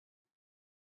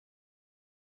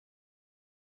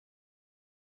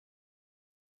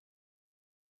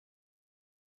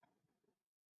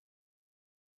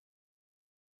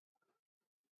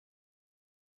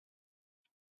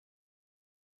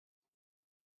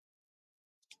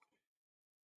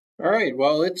All right.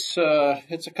 Well, it's a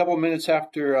couple minutes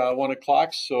after 1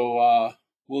 o'clock, so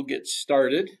we'll get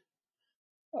started.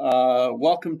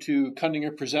 Welcome to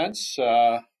Kundinger Presents.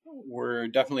 We're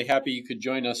definitely happy you could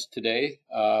join us today.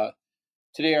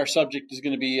 Today, our subject is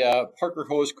going to be Parker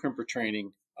hose crimper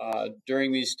training.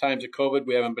 During these times of COVID,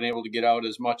 we haven't been able to get out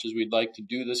as much as we'd like to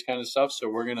do this kind of stuff, so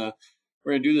we're gonna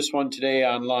do this one today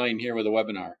online here with a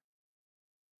webinar.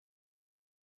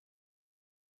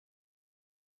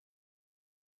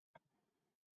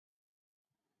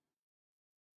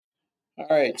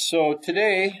 All right. So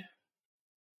today.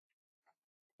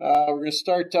 We're going to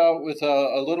start out with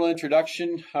a little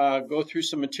introduction, go through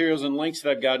some materials and links that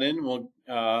I've got in. We'll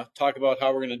talk about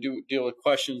how we're going to deal with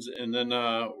questions, and then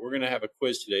we're going to have a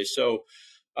quiz today. So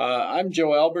I'm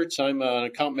Joe Alberts. I'm an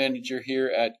account manager here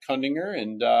at Kundinger,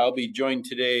 and I'll be joined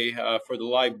today for the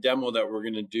live demo that we're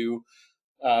going to do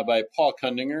by Paul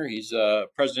Kundinger. He's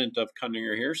president of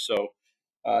Kundinger here, so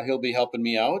he'll be helping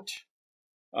me out.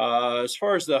 As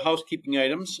far as the housekeeping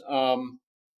items,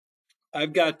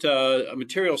 I've got a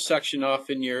material section off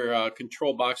in your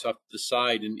control box off the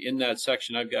side, and in that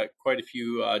section I've got quite a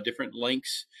few different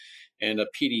links and a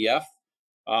PDF.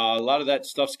 A lot of that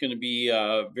stuff's going to be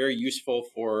very useful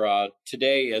for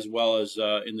today as well as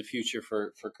in the future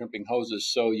for crimping hoses.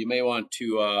 So you may want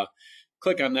to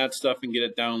click on that stuff and get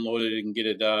it downloaded and get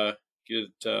it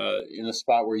in a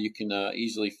spot where you can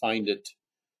easily find it.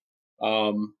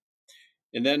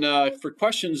 And then for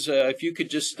questions, if you could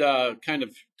just kind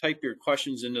of type your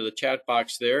questions into the chat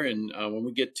box there, and when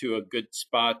we get to a good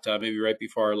spot, maybe right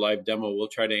before our live demo, we'll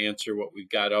try to answer what we've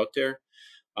got out there.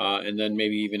 And then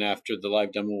maybe even after the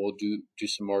live demo, we'll do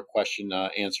some more question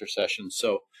answer sessions.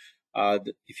 So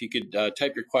if you could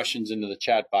type your questions into the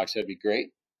chat box, that'd be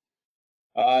great.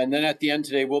 And then at the end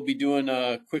today, we'll be doing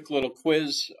a quick little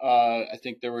quiz. I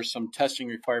think there were some testing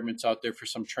requirements out there for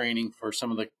some training for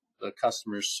some of the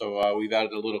customers, so we've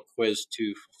added a little quiz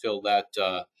to fulfill that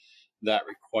that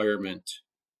requirement.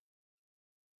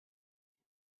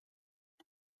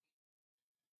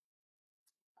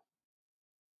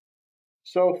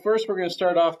 So first, we're going to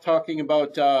start off talking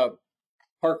about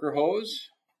Parker hose.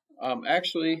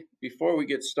 Actually, before we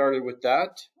get started with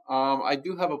that, I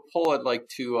do have a poll I'd like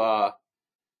to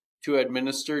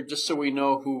administer, just so we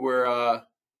know who we're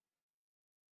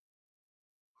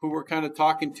kind of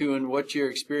talking to and what your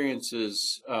experience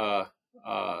is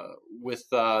with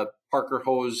Parker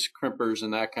hose crimpers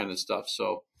and that kind of stuff.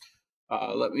 So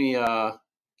let me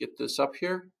get this up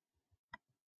here.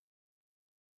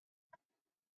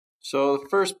 So the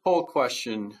first poll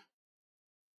question.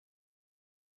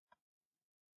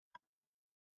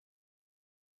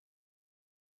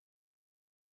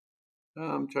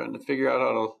 I'm trying to figure out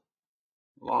how to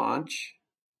launch.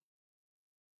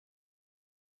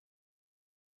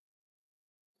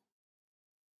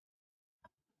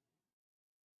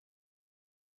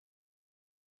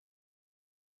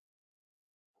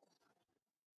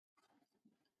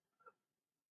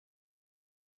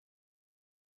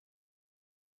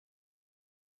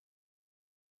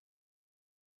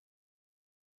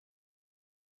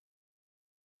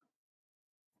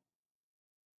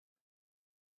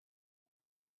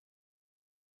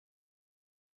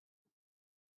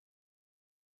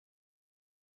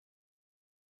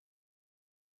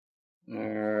 All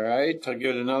right, I'll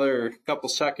give it another couple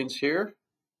seconds here.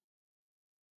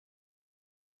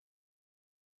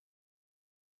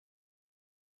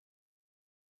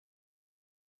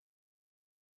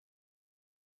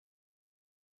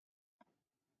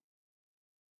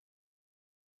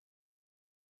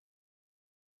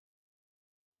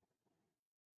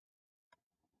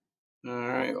 All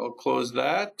right, we'll close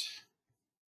that.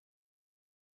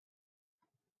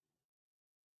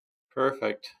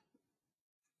 Perfect.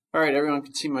 All right, everyone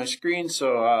can see my screen,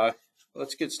 so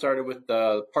let's get started with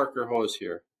the Parker hose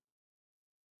here.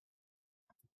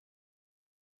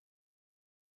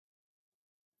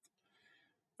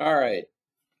 All right.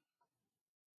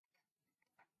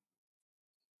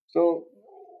 So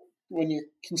when you're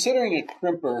considering a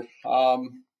crimper,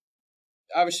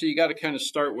 obviously you got to kind of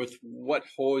start with what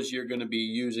hose you're going to be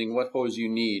using, what hose you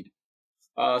need.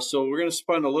 So we're going to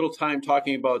spend a little time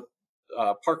talking about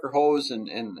Parker hose and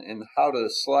how to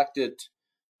select it,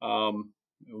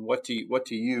 what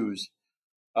to use.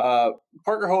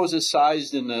 Parker hose is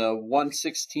sized in a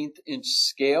 1/16 inch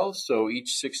scale, so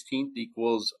each 16th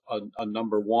equals a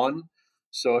number 1.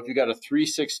 So if you've got a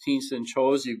 3/16 inch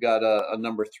hose, you've got a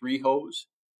number 3 hose.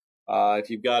 If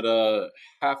you've got a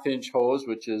 1/2 inch hose,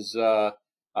 which is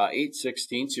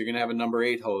 8/16, you're going to have a number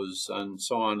 8 hose, and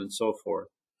so on and so forth.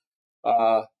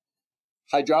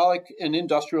 Hydraulic and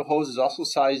industrial hose is also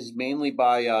sized mainly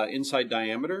by inside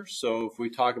diameter. So if we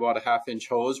talk about a 1/2 inch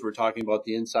hose, we're talking about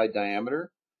the inside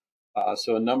diameter.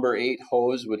 So a number 8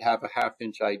 hose would have a 1/2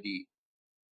 inch ID.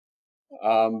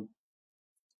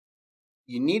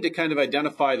 You need to kind of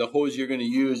identify the hose you're going to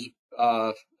use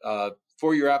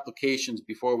for your applications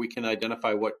before we can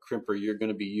identify what crimper you're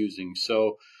going to be using.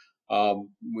 So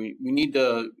we need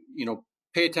to,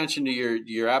 pay attention to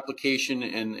your application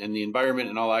and the environment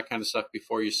and all that kind of stuff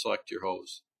before you select your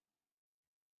hose.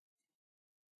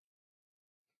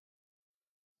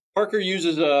 Parker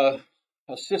uses a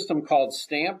system called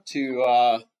STAMP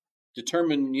to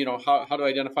determine, how to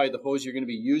identify the hose you're going to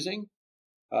be using.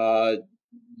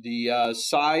 The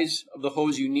size of the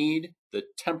hose you need, the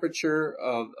temperature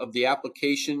of the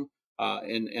application,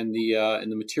 and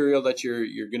the material that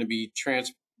you're going to be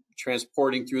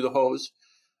transporting through the hose,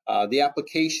 the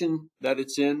application that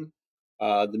it's in,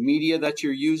 the media that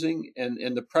you're using,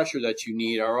 and the pressure that you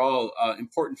need are all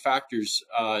important factors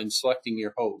in selecting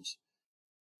your hose.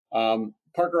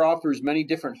 Parker offers many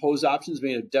different hose options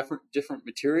made of different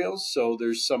materials, so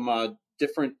there's some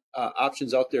different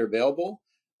options out there available.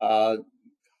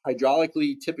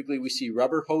 Hydraulically, typically we see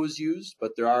rubber hose used,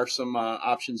 but there are some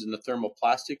options in the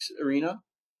thermoplastics arena.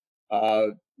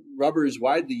 Rubber is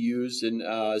widely used, and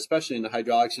especially in the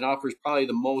hydraulics, and offers probably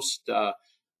the most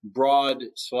broad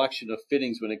selection of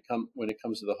fittings when it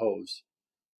comes to the hose.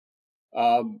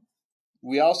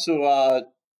 We also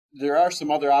there are some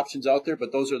other options out there,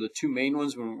 but those are the two main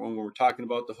ones when we're talking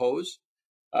about the hose.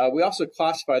 We also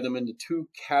classify them into 2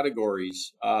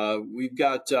 categories. We've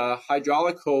got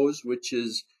hydraulic hose, which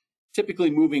is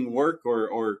typically moving work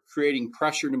or creating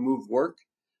pressure to move work.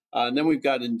 And then we've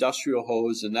got industrial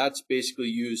hose, and that's basically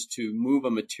used to move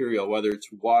a material, whether it's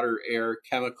water, air,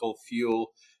 chemical,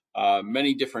 fuel,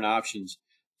 many different options.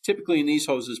 Typically in these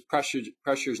hoses, pressure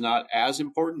is not as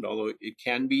important, although it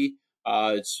can be.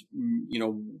 It's,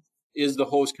 is the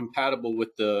hose compatible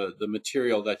with the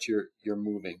material that you're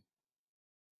moving?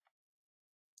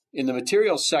 In the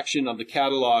materials section of the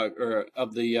catalog or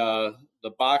of the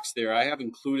box there, I have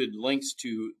included links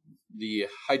to the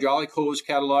hydraulic hose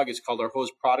catalog. It's called our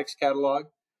hose products catalog.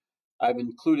 I've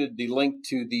included the link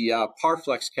to the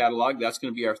Parflex catalog. That's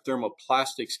going to be our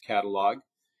thermoplastics catalog.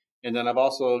 And then I've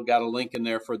also got a link in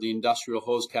there for the industrial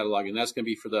hose catalog, and that's going to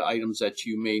be for the items that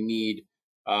you may need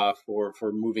for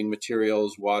moving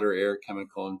materials, water, air,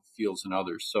 chemical, and fuels and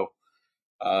others. So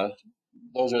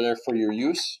those are there for your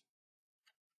use.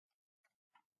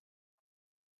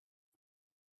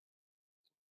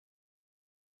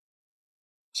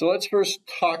 So let's first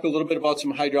talk a little bit about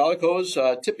some hydraulic hose.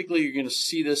 Typically, you're going to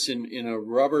see this in a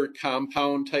rubber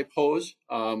compound type hose.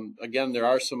 Again, there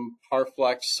are some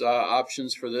Parflex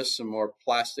options for this, some more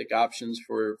plastic options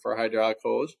for hydraulic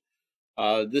hose.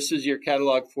 This is your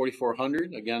catalog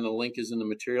 4400. Again, the link is in the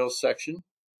materials section.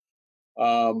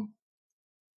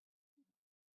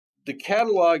 The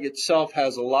catalog itself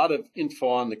has a lot of info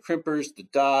on the crimpers, the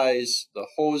dies, the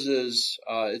hoses.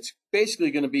 It's basically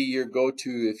going to be your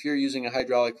go-to if you're using a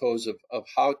hydraulic hose of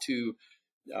how to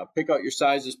pick out your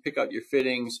sizes, pick out your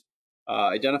fittings,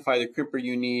 identify the crimper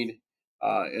you need,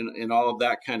 and all of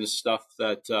that kind of stuff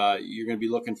that you're going to be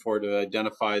looking for to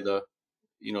identify the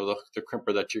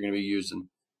crimper that you're going to be using.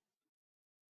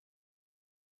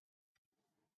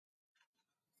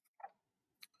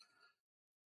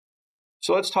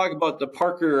 So let's talk about the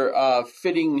Parker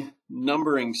fitting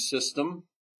numbering system.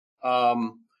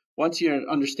 Once you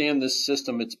understand this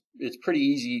system, it's pretty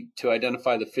easy to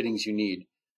identify the fittings you need.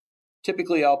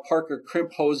 Typically, all Parker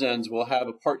crimp hose ends will have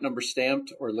a part number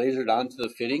stamped or lasered onto the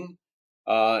fitting.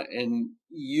 And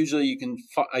usually you can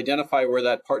identify where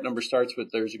that part number starts with.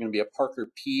 There's going to be a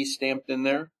Parker P stamped in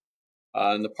there,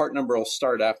 and the part number will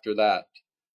start after that.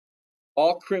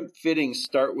 All crimp fittings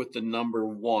start with the number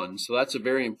 1. So that's a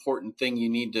very important thing you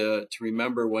need to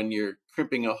remember when you're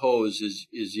crimping a hose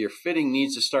is your fitting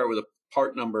needs to start with a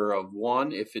part number of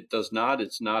 1. If it does not,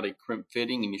 it's not a crimp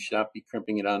fitting and you should not be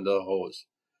crimping it onto the hose.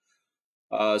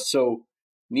 So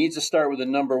needs to start with a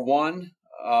number 1.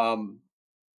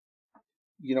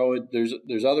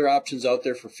 There's other options out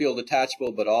there for field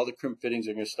attachable, but all the crimp fittings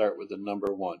are going to start with the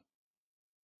number 1.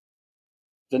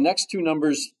 The next 2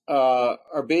 numbers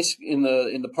are basic in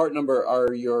the part number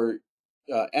are your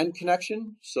end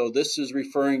connection. So this is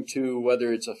referring to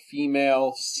whether it's a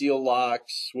female, seal lock,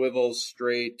 swivel,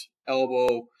 straight,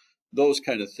 elbow, those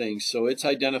kind of things. So it's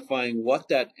identifying what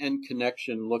that end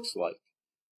connection looks like.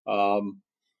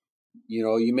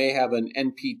 You may have an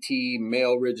NPT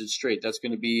male rigid straight. That's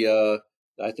going to be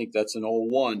I think that's an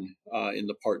 01 in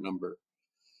the part number.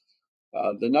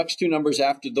 The next 2 numbers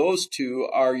after those 2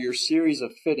 are your series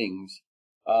of fittings.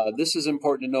 This is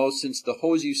important to know since the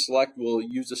hose you select will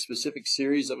use a specific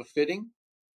series of a fitting.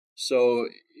 So,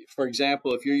 for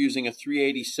example, if you're using a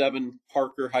 387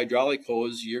 Parker hydraulic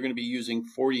hose, you're going to be using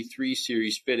 43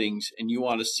 series fittings, and you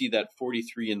want to see that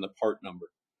 43 in the part number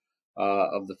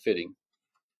of the fitting.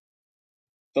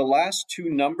 The last two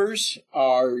numbers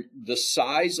are the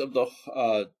size of the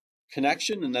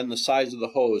connection and then the size of the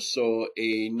hose. So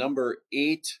a number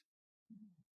 8-8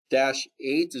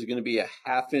 is going to be a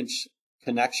 1/2 inch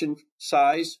connection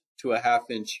size to a 1/2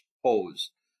 inch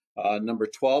hose. Number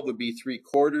 12 would be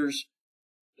 3/4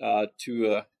 to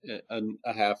a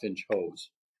 1/2 inch hose.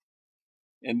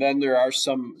 And then there are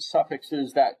some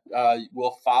suffixes that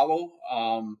will follow.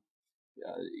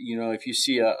 You know, if you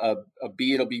see a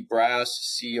B, it'll be brass,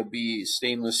 C will be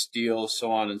stainless steel,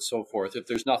 so on and so forth. If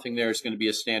there's nothing there, it's going to be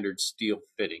a standard steel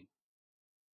fitting.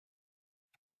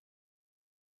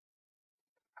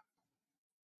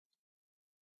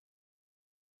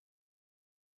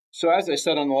 So as I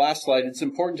said on the last slide, it's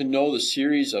important to know the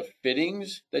series of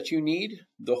fittings that you need.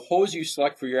 The hose you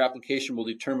select for your application will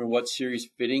determine what series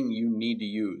fitting you need to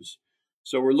use.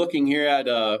 So we're looking here at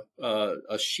a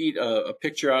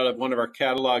picture out of one of our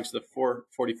catalogs, the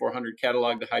 4400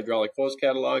 catalog, the hydraulic hose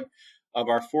catalog, of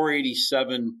our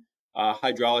 487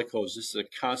 hydraulic hose. This is a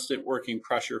constant working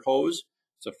pressure hose.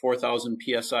 It's a 4,000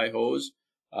 PSI hose,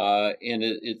 and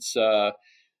it's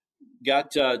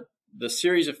got the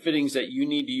series of fittings that you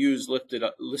need to use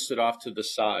listed off to the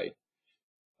side.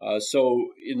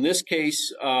 So in this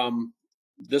case,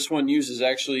 this one uses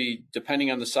actually,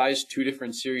 depending on the size, 2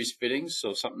 different series fittings.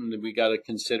 So something that we got to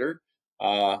consider.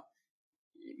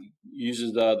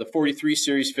 Uses the 43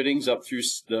 series fittings up through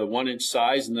the 1 inch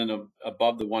size, and then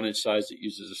above the 1 inch size, it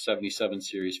uses the 77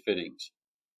 series fittings.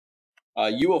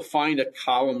 You will find a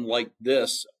column like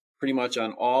this pretty much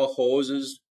on all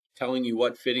hoses, telling you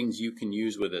what fittings you can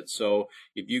use with it. So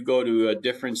if you go to a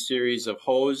different series of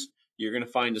hose, you're going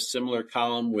to find a similar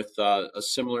column with a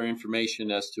similar information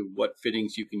as to what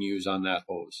fittings you can use on that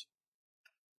hose.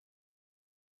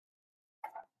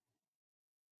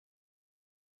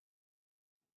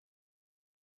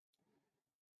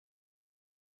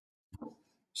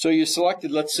 So you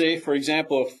selected, let's say, for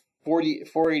example, a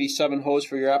 487 hose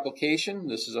for your application.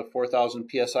 This is a 4,000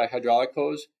 PSI hydraulic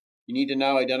hose. You need to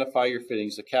now identify your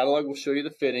fittings. The catalog will show you the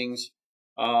fittings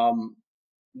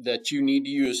that you need to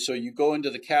use. So you go into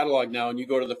the catalog now and you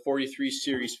go to the 43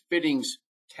 series fittings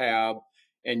tab,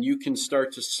 and you can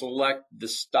start to select the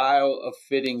style of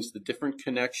fittings, the different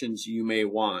connections you may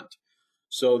want.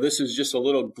 So this is just a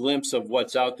little glimpse of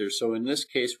what's out there. So in this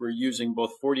case, we're using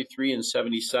both 43 and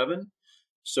 77.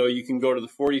 So you can go to the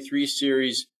 43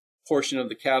 series portion of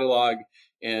the catalog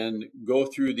and go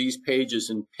through these pages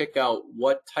and pick out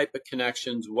what type of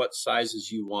connections, what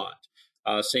sizes you want.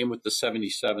 Same with the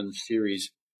 77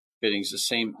 series fittings, the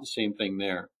same thing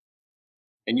there.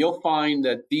 And you'll find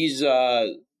that these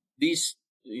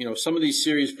some of these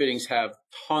series fittings have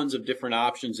tons of different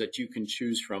options that you can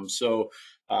choose from. So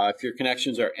if your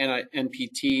connections are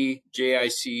NPT,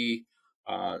 JIC,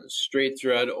 straight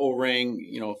thread, O-ring,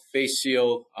 face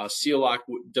seal, seal lock,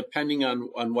 depending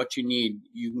on what you need,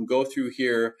 you can go through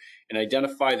here and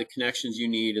identify the connections you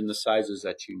need and the sizes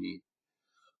that you need.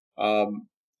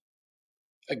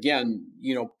 Again,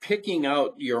 picking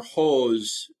out your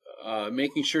hose,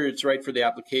 making sure it's right for the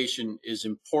application is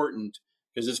important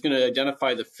because it's going to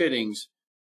identify the fittings.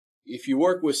 If you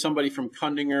work with somebody from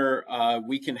Kundinger,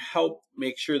 we can help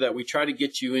make sure that we try to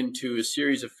get you into a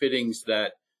series of fittings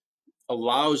that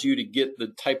allows you to get the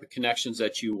type of connections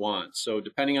that you want. So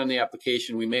depending on the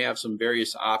application, we may have some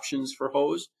various options for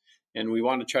hose, and we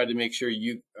want to try to make sure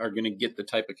you are going to get the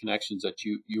type of connections that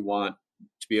you want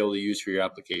to be able to use for your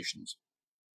applications.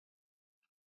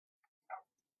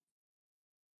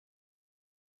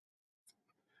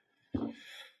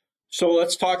 So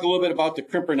let's talk a little bit about the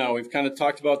crimper now. We've kind of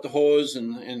talked about the hose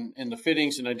and the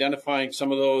fittings and identifying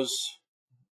some of those.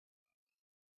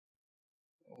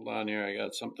 Hold on here, I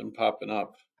got something popping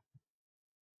up.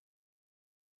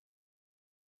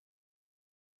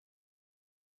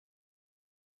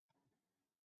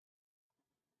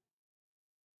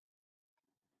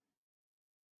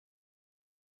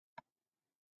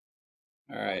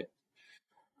 All right.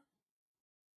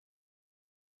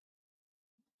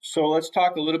 So let's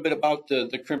talk a little bit about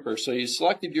the crimper. So you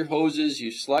selected your hoses,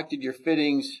 you selected your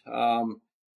fittings,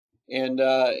 and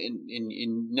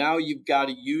now you've got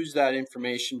to use that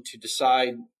information to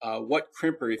decide what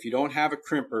crimper, if you don't have a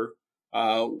crimper,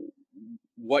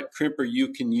 what crimper you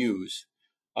can use.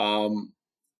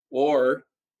 Or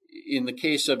in the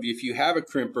case of if you have a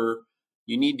crimper,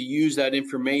 you need to use that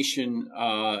information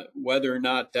whether or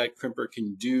not that crimper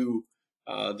can do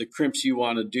the crimps you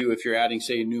want to do if you're adding,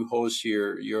 say, a new hose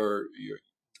to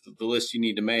the list you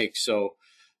need to make. So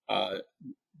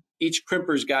each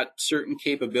crimper's got certain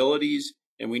capabilities,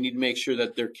 and we need to make sure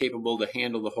that they're capable to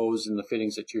handle the hose and the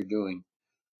fittings that you're doing.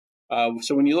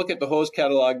 So when you look at the hose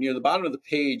catalog near the bottom of the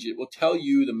page, it will tell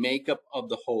you the makeup of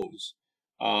the hose.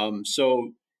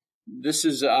 So this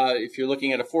is, if you're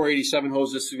looking at a 487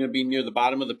 hose, this is going to be near the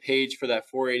bottom of the page for that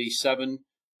 487.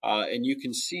 And you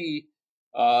can see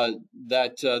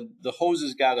that the hose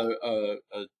has got a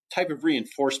type of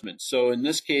reinforcement. So in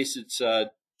this case, it's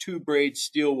 2-braid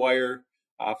steel wire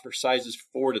for sizes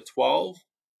 4 to 12,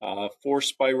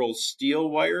 4-spiral steel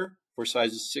wire for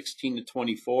sizes 16 to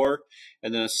 24,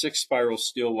 and then a 6-spiral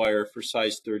steel wire for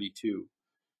size 32.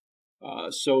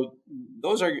 So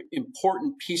those are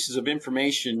important pieces of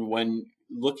information when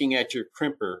looking at your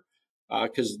crimper,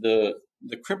 because the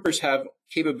crimpers have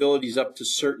capabilities up to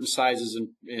certain sizes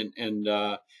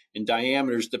and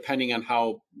diameters depending on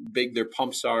how big their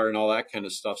pumps are and all that kind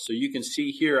of stuff. So you can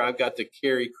see here I've got the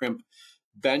Carry Crimp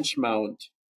bench mount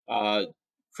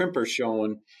crimper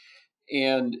shown,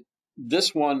 and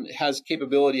this one has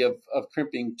capability of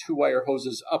crimping 2-wire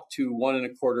hoses up to 1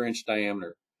 1/4 inch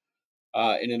diameter.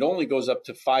 And it only goes up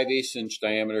to 5/8 inch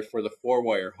diameter for the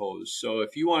 4-wire hose. So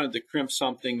if you wanted to crimp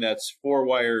something that's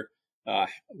 4-wire,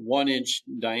 1 inch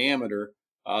diameter,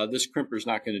 this crimper is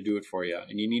not going to do it for you.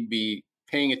 And you need to be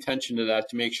paying attention to that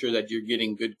to make sure that you're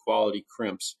getting good quality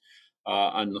crimps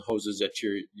on the hoses that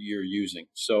you're using.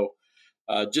 So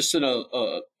just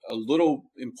a little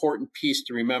important piece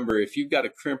to remember: if you've got a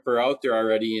crimper out there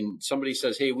already and somebody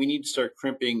says, hey, we need to start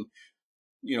crimping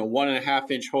 1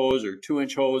 1/2 inch hose or 2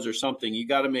 inch hose or something, you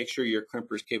got to make sure your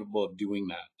crimper is capable of doing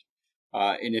that.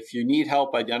 And if you need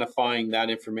help identifying that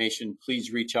information,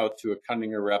 please reach out to a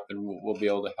Kundinger rep and we'll be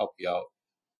able to help you out.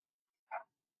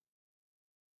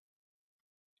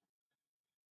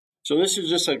 So this is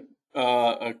just a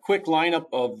quick lineup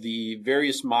of the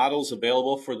various models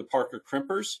available for the Parker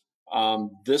crimpers.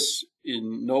 This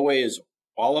in no way is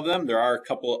all of them. There are a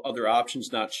couple other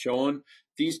options not shown.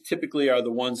 These typically are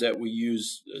the ones that we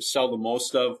sell the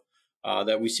most of,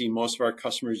 that we see most of our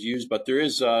customers use. But there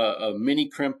is a mini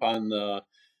crimp on it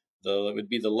would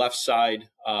be the left side,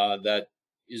 that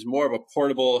is more of a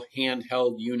portable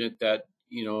handheld unit that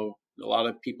a lot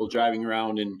of people driving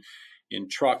around in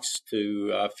trucks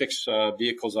to fix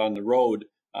vehicles on the road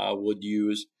would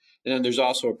use. And then there's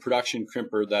also a production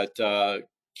crimper that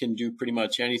can do pretty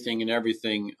much anything and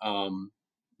everything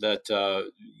that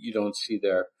you don't see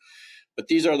there. But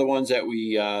these are the ones that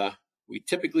we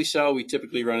typically sell, we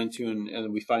typically run into,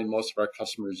 and we find most of our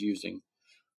customers using.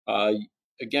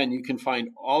 Again, you can find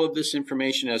all of this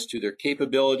information as to their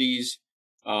capabilities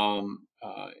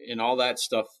and all that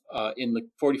stuff in the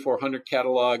 4400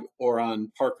 catalog or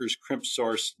on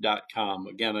parkerscrimpsource.com.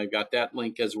 Again, I've got that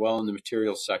link as well in the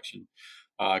materials section.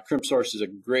 CrimpSource is a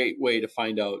great way to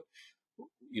find out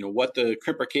what the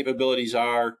crimper capabilities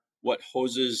are, what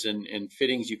hoses and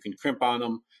fittings you can crimp on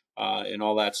them, and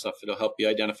all that stuff. It'll help you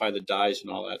identify the dies and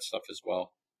all that stuff as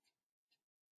well.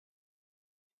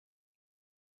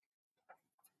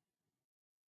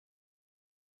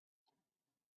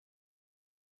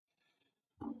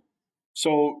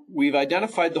 So we've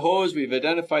identified the hose, we've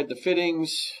identified the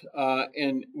fittings,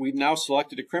 and we've now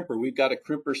selected a crimper. We've got a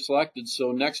crimper selected,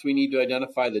 so next we need to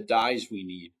identify the dies we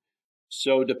need.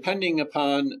 So depending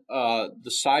upon the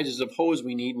sizes of hose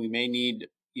we need, we may need,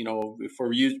 if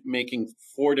we're making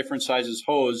 4 different sizes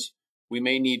hose, we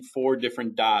may need 4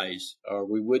 different dies, or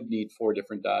we would need 4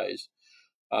 different dies.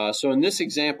 So in this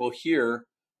example here,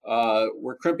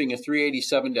 we're crimping a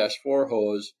 387-4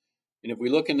 hose. And if we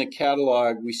look in the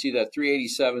catalog, we see that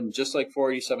 387, just like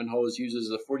 487 hose, uses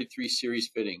the 43 series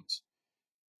fittings.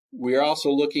 We are also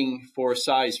looking for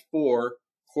size 4,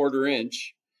 1/4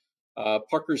 inch.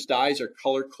 Parker's dies are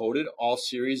color coded, all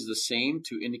series the same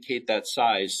to indicate that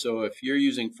size. So if you're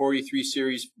using 43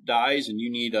 series dies and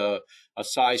you need a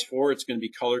size 4, it's going to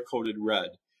be color coded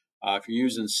red. If you're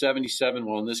using 77,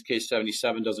 well, in this case,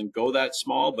 77 doesn't go that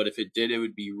small, but if it did, it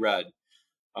would be red.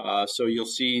 So you'll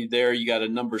see there you got a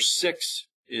number 6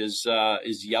 is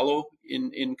yellow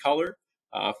in color.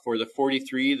 For the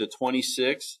 43, the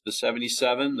 26, the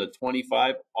 77, the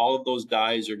 25, all of those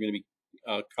dies are going to be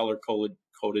color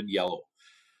coded yellow.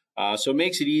 So it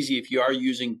makes it easy if you are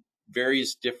using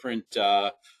various different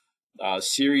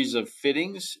series of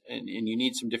fittings and you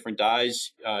need some different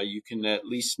dies, you can at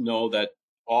least know that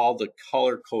all the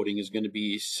color coding is going to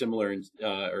be similar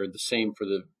or the same for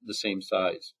the same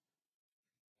size.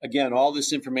 Again, all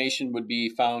this information would be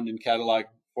found in catalog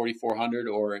 4400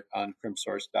 or on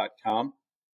crimpsource.com.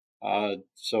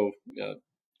 So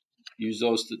use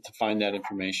those to find that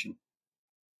information.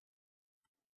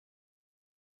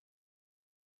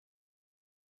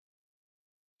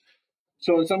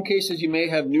 So in some cases, you may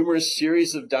have numerous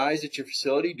series of dies at your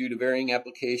facility due to varying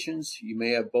applications. You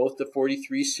may have both the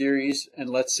 43 series and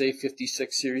let's say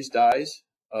 56 series dies.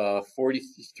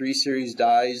 43 series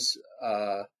dies,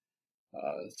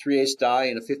 3/8 die,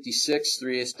 and a 56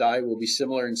 3/8 die will be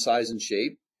similar in size and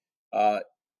shape.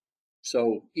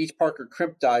 So each Parker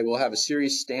crimp die will have a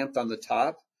series stamped on the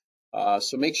top.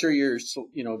 So make sure you're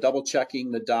double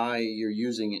checking the die you're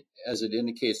using as it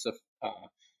indicates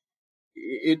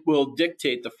it will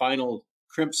dictate the final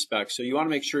crimp spec. So you want to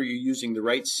make sure you're using the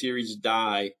right series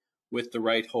die with the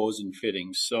right hose and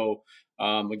fittings. So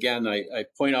again, I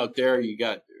point out there, you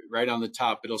got right on the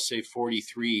top, it'll say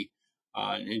 43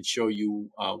 and show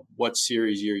you what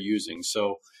series you're using.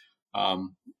 So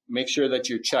make sure that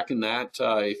you're checking that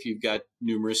if you've got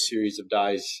numerous series of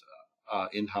dies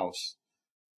in-house.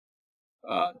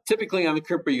 Typically on the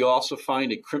crimper, you'll also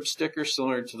find a crimp sticker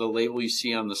similar to the label you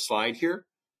see on the slide here.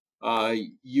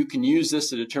 You can use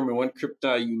this to determine what crimp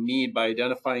die you need by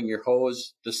identifying your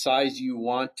hose, the size you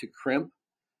want to crimp.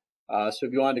 So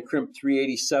if you want to crimp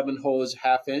 387 hose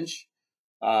 1/2 inch,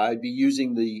 I'd be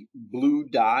using the blue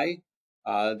die.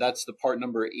 That's the part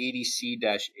number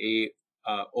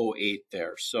 80C-A08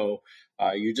 there. So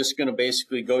you're just going to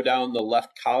basically go down the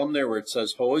left column there where it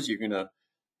says hose. You're going to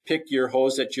pick your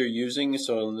hose that you're using.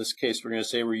 So in this case, we're going to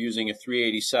say we're using a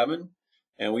 387.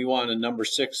 And we want a number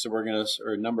 6, so we're going to,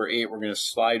 or number 8, we're going to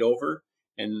slide over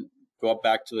and go up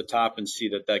back to the top and see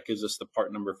that that gives us the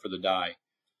part number for the die.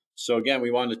 So again, we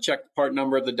want to check the part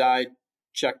number of the die,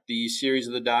 check the series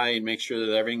of the die, and make sure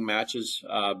that everything matches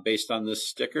based on this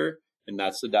sticker, and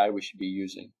that's the die we should be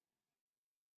using.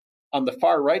 On the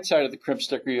far right side of the crimp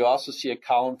sticker, you also see a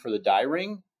column for the die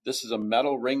ring. This is a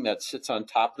metal ring that sits on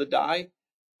top of the die.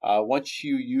 Once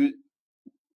you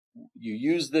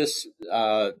use this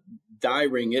die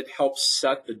ring, it helps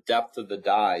set the depth of the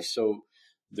die. So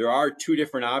there are 2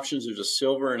 different options. There's a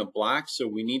silver and a black. So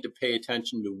we need to pay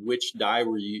attention to which die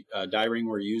ring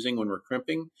we're using when we're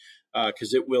crimping,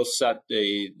 because it will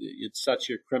it sets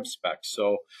your crimp spec.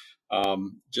 So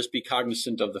just be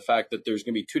cognizant of the fact that there's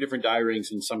going to be 2 different die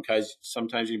rings, and sometimes you're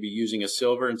going to be using a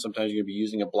silver and sometimes you're going to be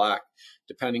using a black,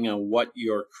 depending on what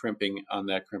you're crimping on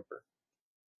that crimper.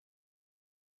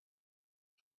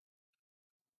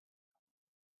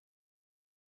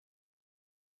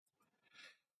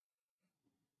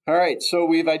 All right, so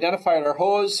we've identified our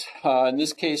hose. In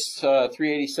this case,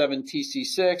 387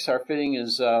 TC6. Our fitting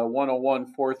is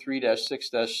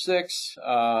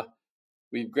 10143-6-6.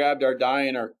 We've grabbed our die,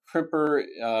 and our crimper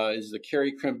is the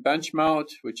Carry Crimp bench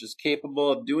mount, which is capable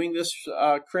of doing this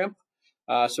crimp.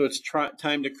 So it's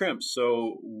time to crimp.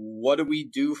 So what do we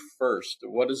do first?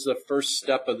 What is the first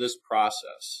step of this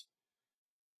process?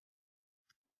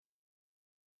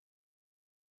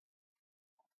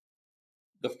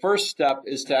 The first step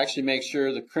is to actually make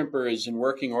sure the crimper is in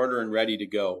working order and ready to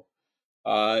go.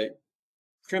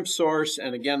 Crimp source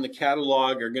and again the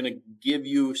catalog are going to give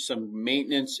you some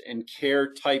maintenance and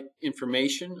care type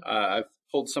information. I've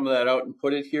pulled some of that out and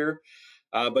put it here,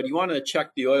 but you want to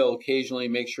check the oil occasionally,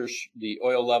 make sure the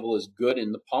oil level is good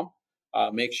in the pump,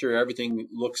 make sure everything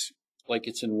looks like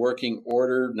it's in working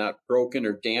order, not broken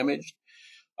or damaged.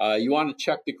 You want to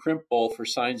check the crimp bowl for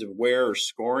signs of wear or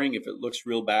scoring. If it looks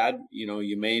real bad,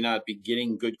 you may not be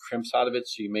getting good crimps out of it,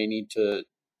 so you may need to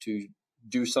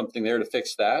do something there to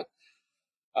fix that.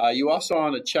 You also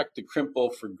want to check the crimp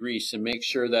bowl for grease and make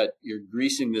sure that you're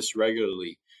greasing this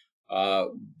regularly.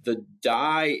 The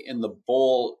die and the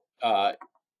bowl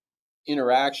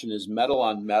interaction is metal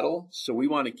on metal, so we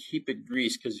want to keep it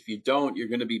greased, because if you don't, you're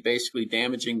going to be basically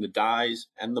damaging the dies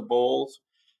and the bowls.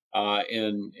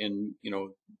 And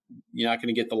you're not going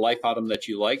to get the life out of them that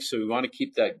you like, so we want to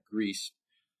keep that greased.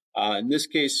 In this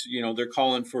case, they're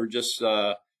calling for just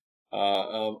a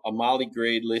moly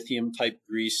grade lithium type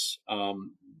grease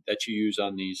that you use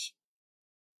on these.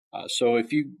 So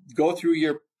if you go through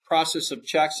your process of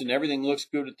checks and everything looks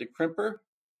good at the crimper,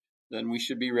 then we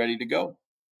should be ready to go.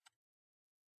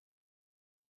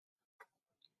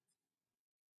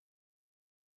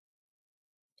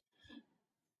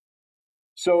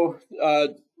 So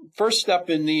first step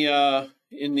in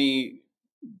the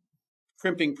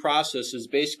crimping process is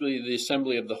basically the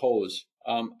assembly of the hose.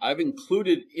 I've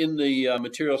included in the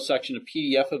material section a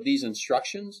PDF of these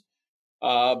instructions,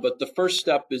 but the first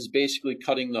step is basically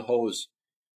cutting the hose.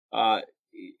 The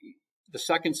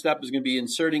second step is going to be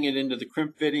inserting it into the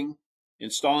crimp fitting,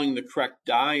 installing the correct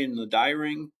die in the die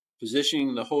ring,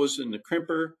 positioning the hose in the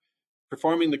crimper,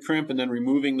 performing the crimp, and then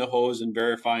removing the hose and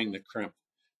verifying the crimp.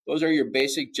 those are your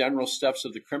basic general steps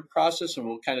of the crimp process, and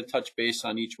we'll kind of touch base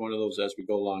on each one of those as we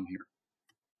go along here.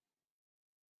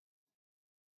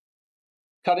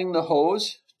 Cutting the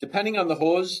hose. Depending on the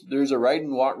hose, there's a right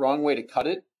and wrong way to cut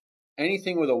it.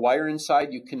 Anything with a wire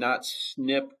inside, you cannot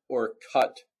snip or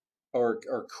cut or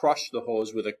crush the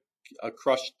hose with a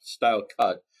crush style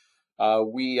cut.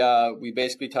 We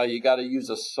basically tell you got to use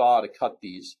a saw to cut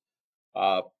these.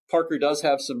 Parker does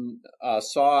have some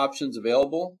saw options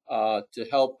available to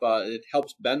help. It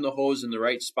helps bend the hose in the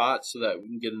right spot so that we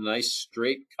can get a nice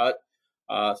straight cut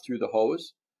through the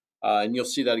hose. And you'll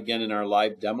see that again in our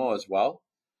live demo as well.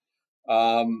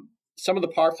 Some of the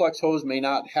PowerFlex hose may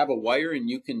not have a wire, and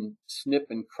you can snip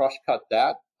and crush cut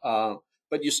that,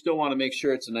 but you still want to make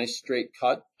sure it's a nice straight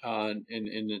cut and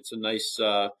it's a nice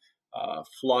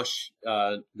flush,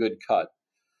 good cut.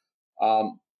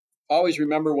 Always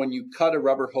remember, when you cut a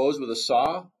rubber hose with a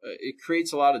saw, it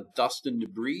creates a lot of dust and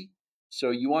debris, so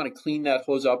you want to clean that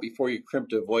hose out before you crimp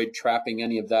to avoid trapping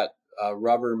any of that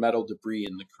rubber metal debris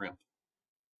in the crimp.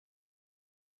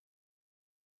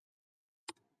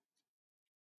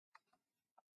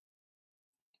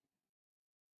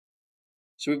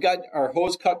 So we've got our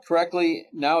hose cut correctly.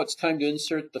 Now it's time to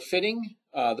insert the fitting.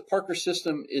 The Parker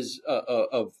system is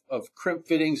of crimp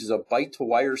fittings is a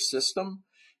bite-to-wire system.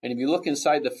 And if you look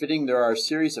inside the fitting, there are a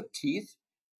series of teeth.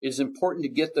 It is important to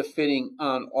get the fitting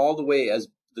on all the way, as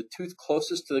the tooth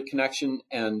closest to the connection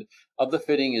and of the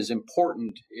fitting is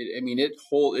important.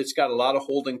 It's got a lot of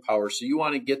holding power, so you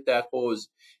want to get that hose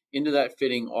into that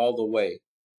fitting all the way.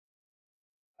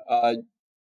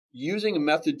 Using a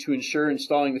method to ensure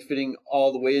installing the fitting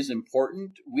all the way is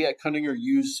important. We at Kundinger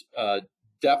use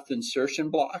depth insertion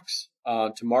blocks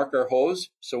to mark our hose.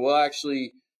 So we'll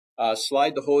actually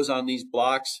slide the hose on these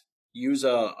blocks, use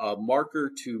a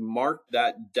marker to mark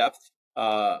that depth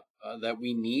that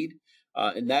we need,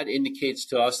 and that indicates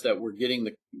to us that we're getting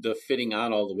the fitting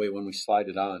on all the way when we slide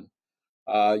it on.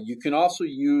 You can also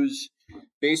use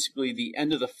basically the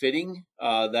end of the fitting,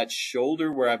 that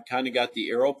shoulder where I've kind of got the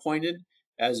arrow pointed,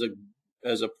 as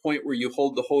a point where you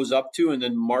hold the hose up to, and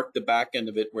then mark the back end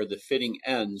of it where the fitting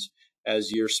ends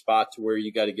as your spot to where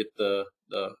you got to get the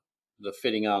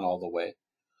fitting on all the way.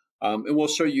 And we'll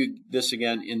show you this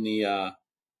again in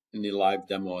the live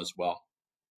demo as well.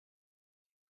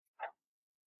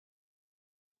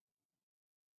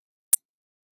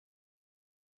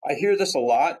 I hear this a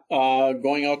lot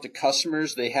going out to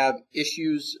customers. They have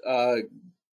issues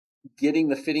getting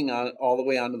the fitting on all the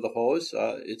way onto the hose.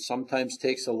 It sometimes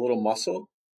takes a little muscle.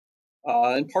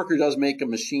 And Parker does make a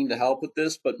machine to help with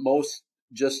this, but most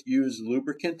just use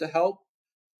lubricant to help.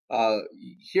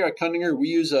 Here at Kundinger, we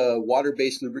use a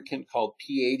water-based lubricant called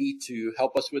P80 to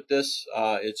help us with this.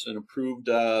 It's an approved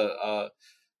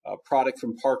product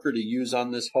from Parker to use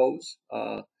on this hose.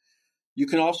 You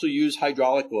can also use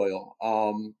hydraulic oil.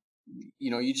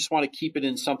 You just want to keep it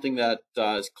in something that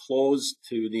is closed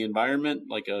to the environment,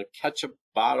 like a ketchup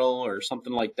bottle or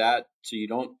something like that, so you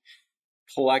don't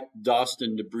collect dust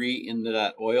and debris into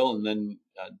that oil and then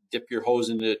dip your hose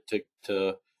into it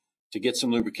to get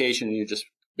some lubrication, and you're just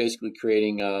basically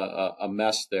creating a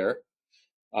mess there.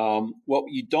 What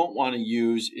you don't want to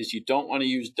use is you don't want to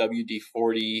use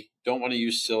WD-40, don't want to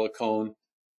use silicone.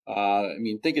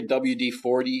 Think of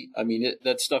WD-40.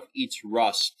 That stuff eats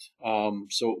rust.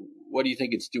 So what do you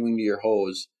think it's doing to your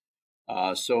hose?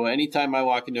 So anytime I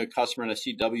walk into a customer and I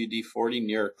see WD-40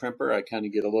 near a crimper, I kind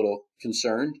of get a little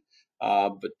concerned.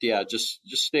 But yeah, just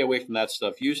stay away from that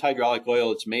stuff. Use hydraulic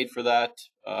oil. It's made for that.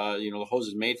 The hose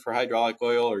is made for hydraulic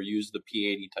oil, or use the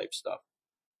P80 type stuff.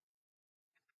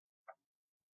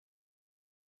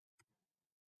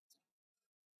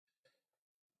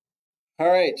 All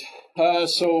right,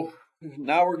 so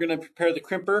now we're going to prepare the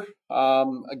crimper.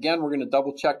 Again, we're going to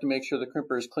double check to make sure the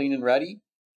crimper is clean and ready.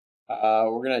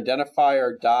 We're going to identify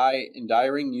our die and die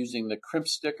ring using the crimp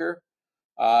sticker,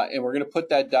 and we're going to put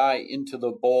that die into the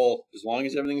bowl. As long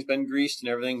as everything's been greased and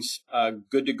everything's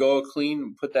good to go,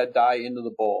 clean, put that die into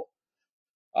the bowl.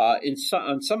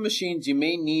 On some machines, you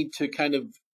may need to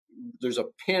there's a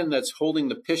pin that's holding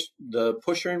the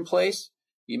pusher in place.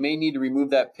 You may need to remove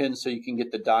that pin so you can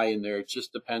get the die in there. It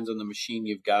just depends on the machine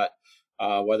you've got,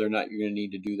 whether or not you're going to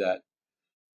need to do that.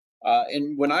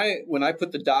 And when I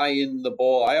put the die in the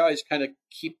bowl, I always kind of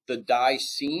keep the die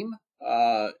seam.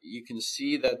 You can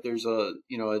see that there's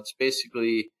it's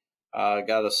basically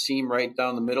got a seam right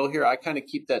down the middle here. I kind of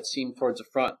keep that seam towards the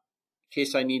front in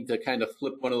case I need to kind of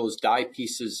flip one of those die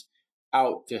pieces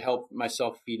out to help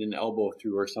myself feed an elbow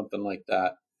through or something like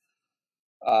that.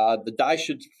 The die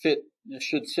should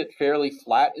sit fairly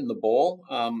flat in the bowl.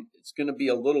 It's going to be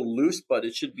a little loose, but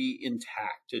it should be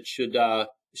intact. It should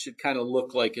should kind of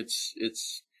look like it's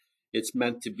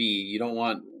meant to be. You don't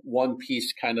want one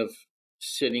piece kind of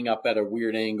sitting up at a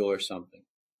weird angle or something.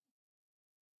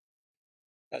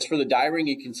 As for the die ring,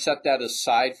 you can set that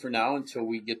aside for now until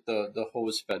we get the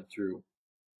hose fed through.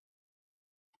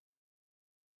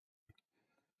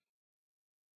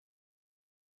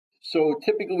 So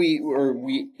typically,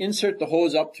 we insert the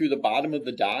hose up through the bottom of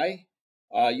the die.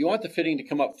 You want the fitting to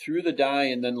come up through the die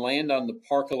and then land on the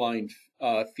Park-Align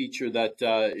feature that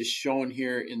is shown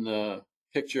here in the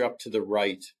picture up to the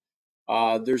right.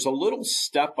 There's a little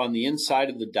step on the inside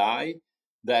of the die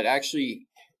that actually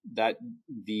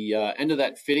the end of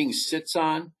that fitting sits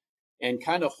on and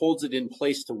kind of holds it in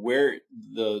place to where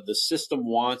the system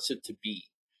wants it to be.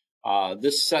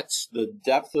 This sets the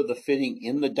depth of the fitting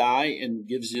in the die and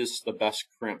gives us the best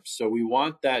crimp. So we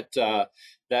want that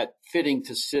fitting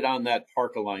to sit on that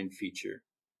Park-Align feature.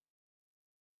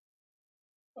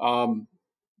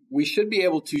 We should be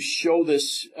able to show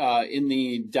this in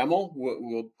the demo.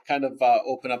 We'll kind of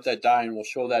open up that die and we'll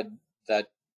show that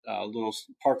little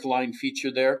Park-Align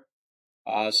feature there.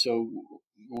 So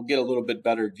we'll get a little bit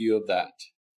better view of that.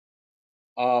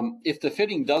 If the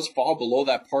fitting does fall below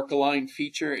that Park-Align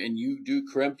feature and you do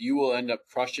crimp, you will end up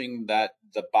crushing the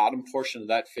bottom portion of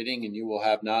that fitting, and you will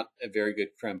have not a very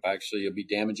good crimp. Actually, you'll be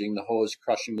damaging the hose,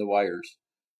 crushing the wires.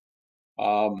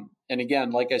 And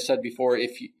again, like I said before,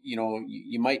 if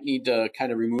you might need to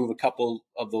kind of remove a couple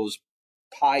of those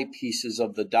pie pieces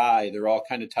of the die. They're all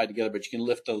kind of tied together, but you can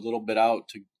lift a little bit out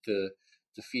to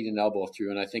feed an elbow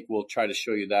through. And I think we'll try to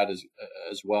show you that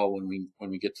as well when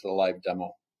we get to the live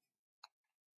demo.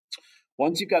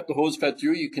 Once you've got the hose fed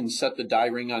through, you can set the die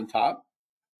ring on top.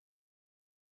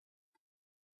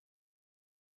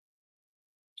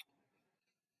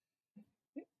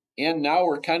 And now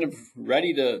we're kind of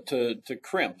ready to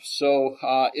crimp. So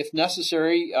if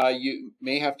necessary, you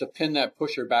may have to pin that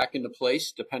pusher back into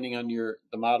place depending on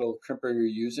the model crimper you're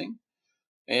using.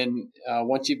 And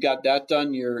once you've got that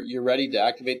done, you're ready to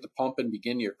activate the pump and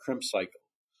begin your crimp cycle.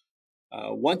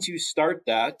 Once you start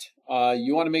that,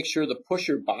 you want to make sure the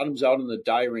pusher bottoms out in the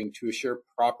die ring to assure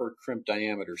proper crimp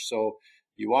diameter. So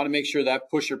you want to make sure that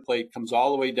pusher plate comes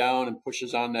all the way down and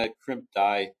pushes on that crimp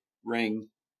die ring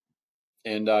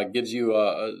and gives you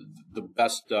the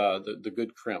best, the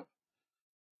good crimp.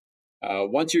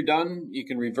 Once you're done, you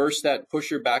can reverse that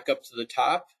pusher back up to the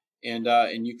top, and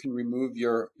you can remove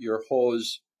your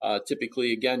hose.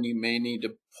 Typically, again, you may need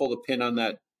to pull the pin on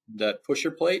that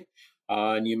pusher plate,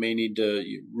 and you may need to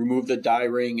remove the die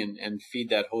ring and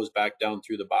feed that hose back down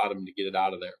through the bottom to get it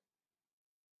out of there.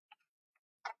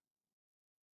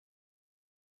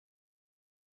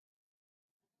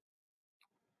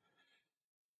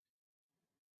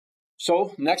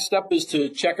 So next step is to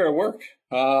check our work.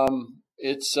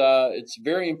 It's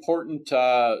very important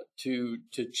to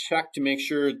check to make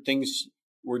sure things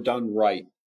were done right.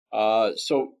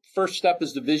 So first step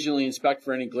is to visually inspect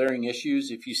for any glaring issues.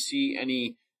 If you see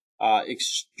any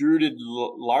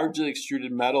largely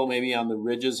extruded metal, maybe on the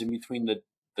ridges in between the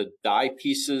die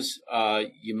pieces,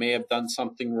 you may have done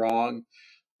something wrong.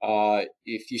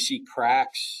 If you see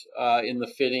cracks in the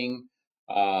fitting,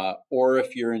 or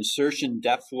if your insertion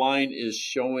depth line is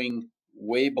showing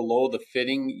way below the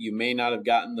fitting, you may not have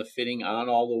gotten the fitting on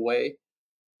all the way.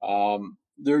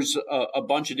 There's a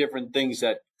bunch of different things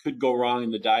that could go wrong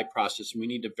in the die process, and we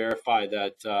need to verify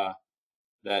that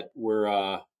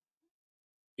we're,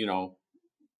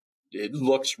 it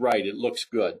looks right, it looks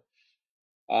good.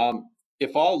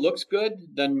 If all looks good,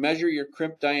 then measure your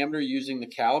crimp diameter using the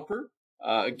caliper.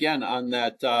 Again, on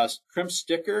that crimp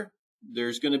sticker,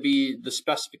 there's going to be the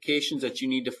specifications that you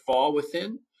need to fall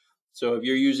within. So if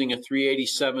you're using a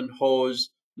 387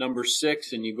 hose number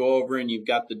 6 and you go over and you've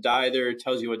got the die there, it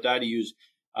tells you what die to use.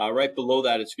 Right below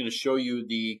that, it's going to show you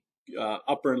the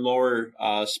upper and lower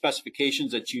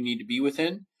specifications that you need to be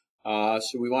within.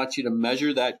 So we want you to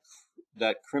measure that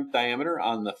crimp diameter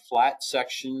on the flat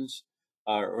sections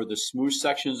or the smooth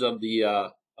sections of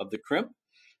the crimp,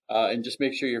 and just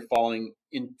make sure you're falling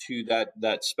into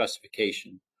that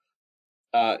specification.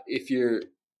 If your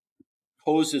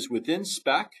hose is within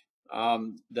spec,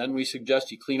 then we suggest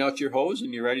you clean out your hose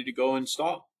and you're ready to go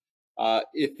install.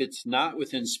 If it's not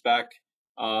within spec,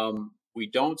 we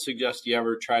don't suggest you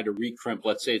ever try to recrimp.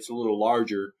 Let's say it's a little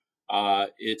larger.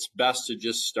 It's best to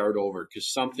just start over because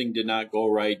something did not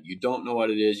go right. You don't know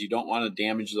what it is. You don't want to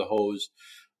damage the hose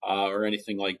or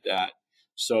anything like that.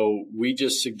 So we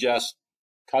just suggest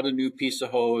cut a new piece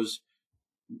of hose,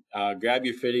 grab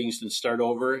your fittings and start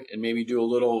over, and maybe do a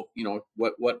little,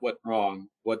 what went wrong?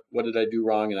 What did I do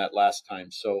wrong in that last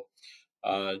time? So,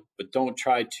 but don't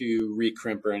try to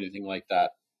recrimp or anything like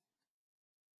that.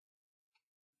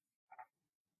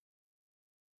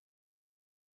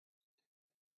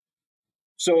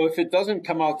 So if it doesn't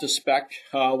come out to spec,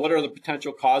 what are the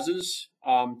potential causes?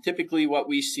 Typically what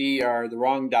we see are the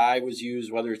wrong die was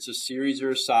used, whether it's a series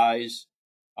or a size.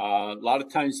 A lot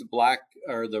of times the black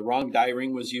or the wrong die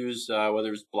ring was used,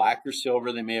 whether it's black or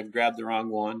silver, they may have grabbed the wrong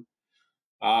one.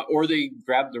 Or they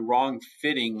grabbed the wrong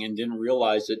fitting and didn't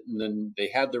realize it, and then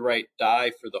they had the right die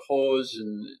for the hose,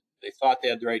 and they thought they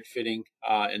had the right fitting,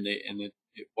 and it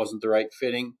wasn't the right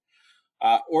fitting.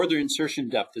 Or their insertion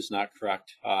depth is not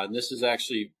correct. And this is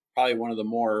actually probably one of the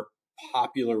more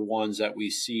popular ones that we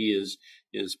see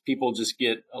is people just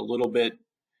get a little bit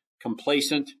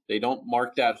complacent. They don't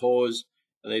mark that hose.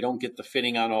 They don't get the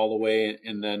fitting on all the way,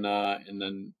 and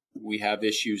then we have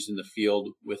issues in the field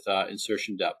with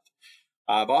insertion depth.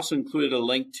 I've also included a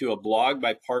link to a blog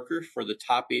by Parker for the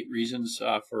top 8 reasons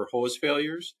for hose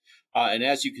failures. And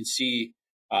as you can see,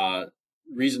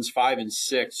 reasons 5 and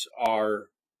 6 are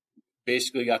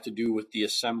basically got to do with the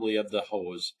assembly of the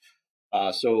hose.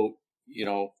 So, you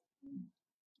know,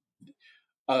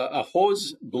 a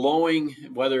hose blowing,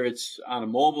 whether it's on a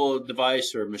mobile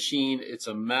device or a machine, it's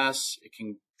a mess. It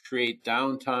can create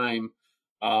downtime,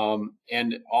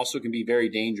 and also can be very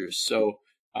dangerous. So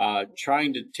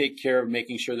trying to take care of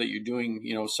making sure that you're doing,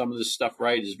 some of this stuff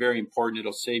right is very important.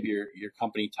 It'll save your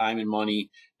company time and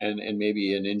money, and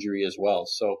maybe an injury as well.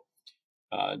 So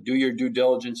do your due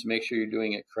diligence and make sure you're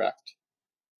doing it correct.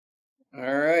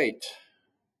 All right.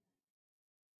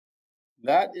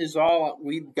 That is all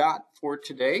we've got for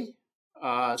today.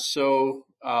 So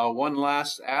one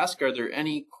last ask, are there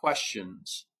any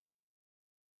questions?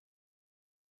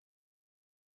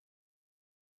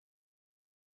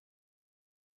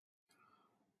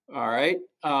 All right.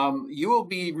 You will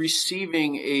be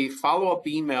receiving a follow-up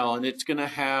email, and it's going to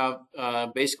have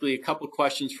basically a couple of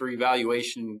questions for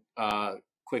evaluation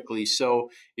quickly. So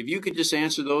if you could just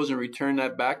answer those and return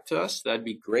that back to us, that'd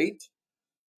be great.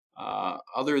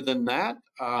 Other than that,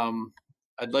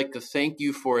 I'd like to thank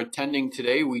you for attending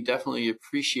today. We definitely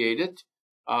appreciate it.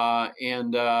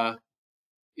 And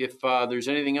if there's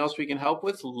anything else we can help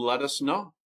with, let us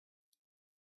know.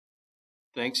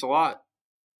 Thanks a lot.